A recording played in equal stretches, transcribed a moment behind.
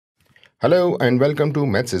Hello and welcome to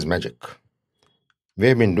Maths is Magic. We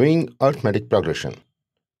have been doing arithmetic progression.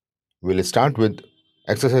 We'll start with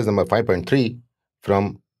exercise number 5.3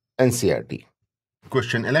 from Ncert.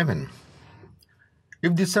 Question 11.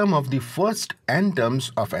 If the sum of the first n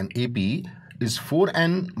terms of an AP is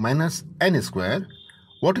 4n minus n square,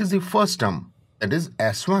 what is the first term? That is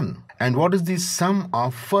S1. And what is the sum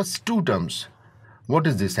of first two terms? What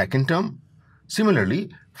is the second term?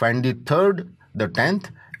 Similarly, find the third, the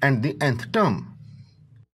 10th and the nth term.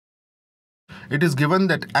 It is given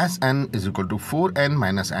that Sn is equal to 4n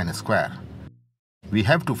minus n square. We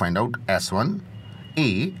have to find out S1,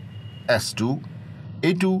 A, S2,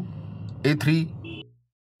 A2, A3,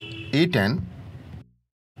 A10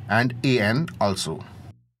 and An also.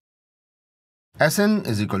 Sn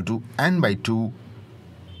is equal to n by 2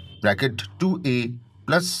 bracket 2a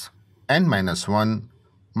plus n minus 1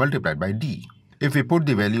 multiplied by d. If we put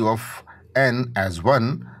the value of n as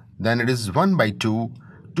 1, then it is 1 by 2,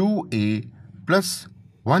 2a plus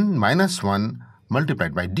 1 minus 1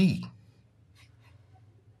 multiplied by d.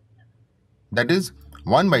 That is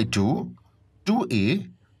 1 by 2,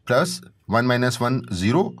 2a plus 1 minus 1,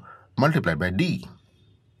 0 multiplied by d.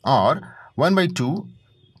 Or 1 by 2,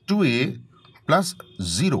 2a plus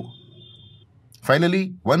 0.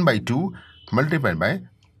 Finally, 1 by 2 multiplied by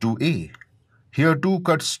 2a. Here 2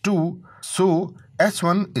 cuts 2, so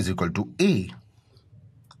S1 is equal to a.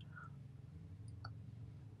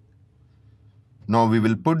 Now we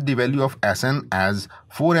will put the value of Sn as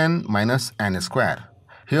 4n minus n square.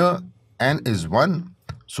 Here n is 1,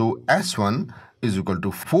 so S1 is equal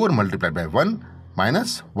to 4 multiplied by 1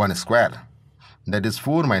 minus 1 square. That is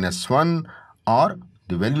 4 minus 1, or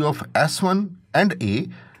the value of S1 and a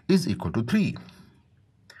is equal to 3.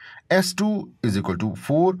 S2 is equal to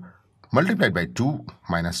 4 multiplied by 2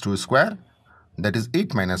 minus 2 square. That is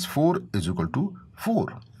 8 minus 4 is equal to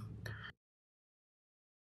 4.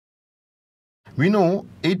 We know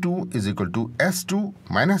A2 is equal to S2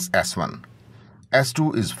 minus S1.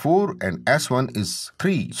 S2 is 4 and S1 is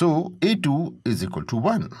 3. So A2 is equal to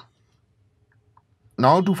 1.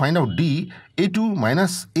 Now to find out D, A2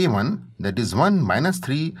 minus A1, that is 1 minus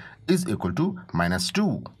 3 is equal to minus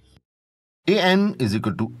 2. An is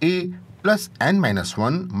equal to A plus n minus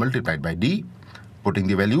 1 multiplied by D. Putting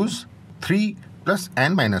the values, 3 plus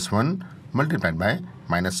n minus 1 multiplied by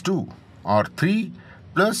minus 2. Or 3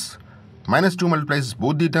 plus minus 2 multiplies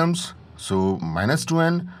both the terms, so minus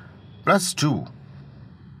 2n plus 2.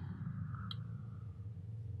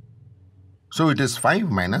 So it is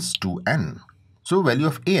 5 minus 2n. So value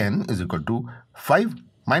of An is equal to 5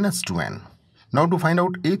 minus 2n. Now to find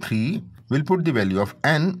out A3, we'll put the value of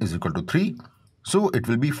n is equal to 3. So it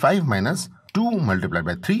will be 5 minus 2 multiplied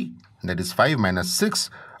by 3, that is 5 minus 6,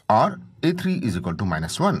 or A3 is equal to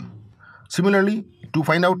minus 1. Similarly, to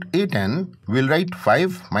find out A10, we'll write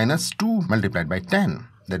 5 minus 2 multiplied by 10,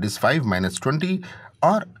 that is 5 minus 20,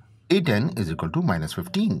 or A10 is equal to minus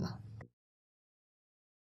 15.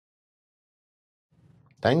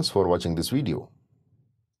 Thanks for watching this video.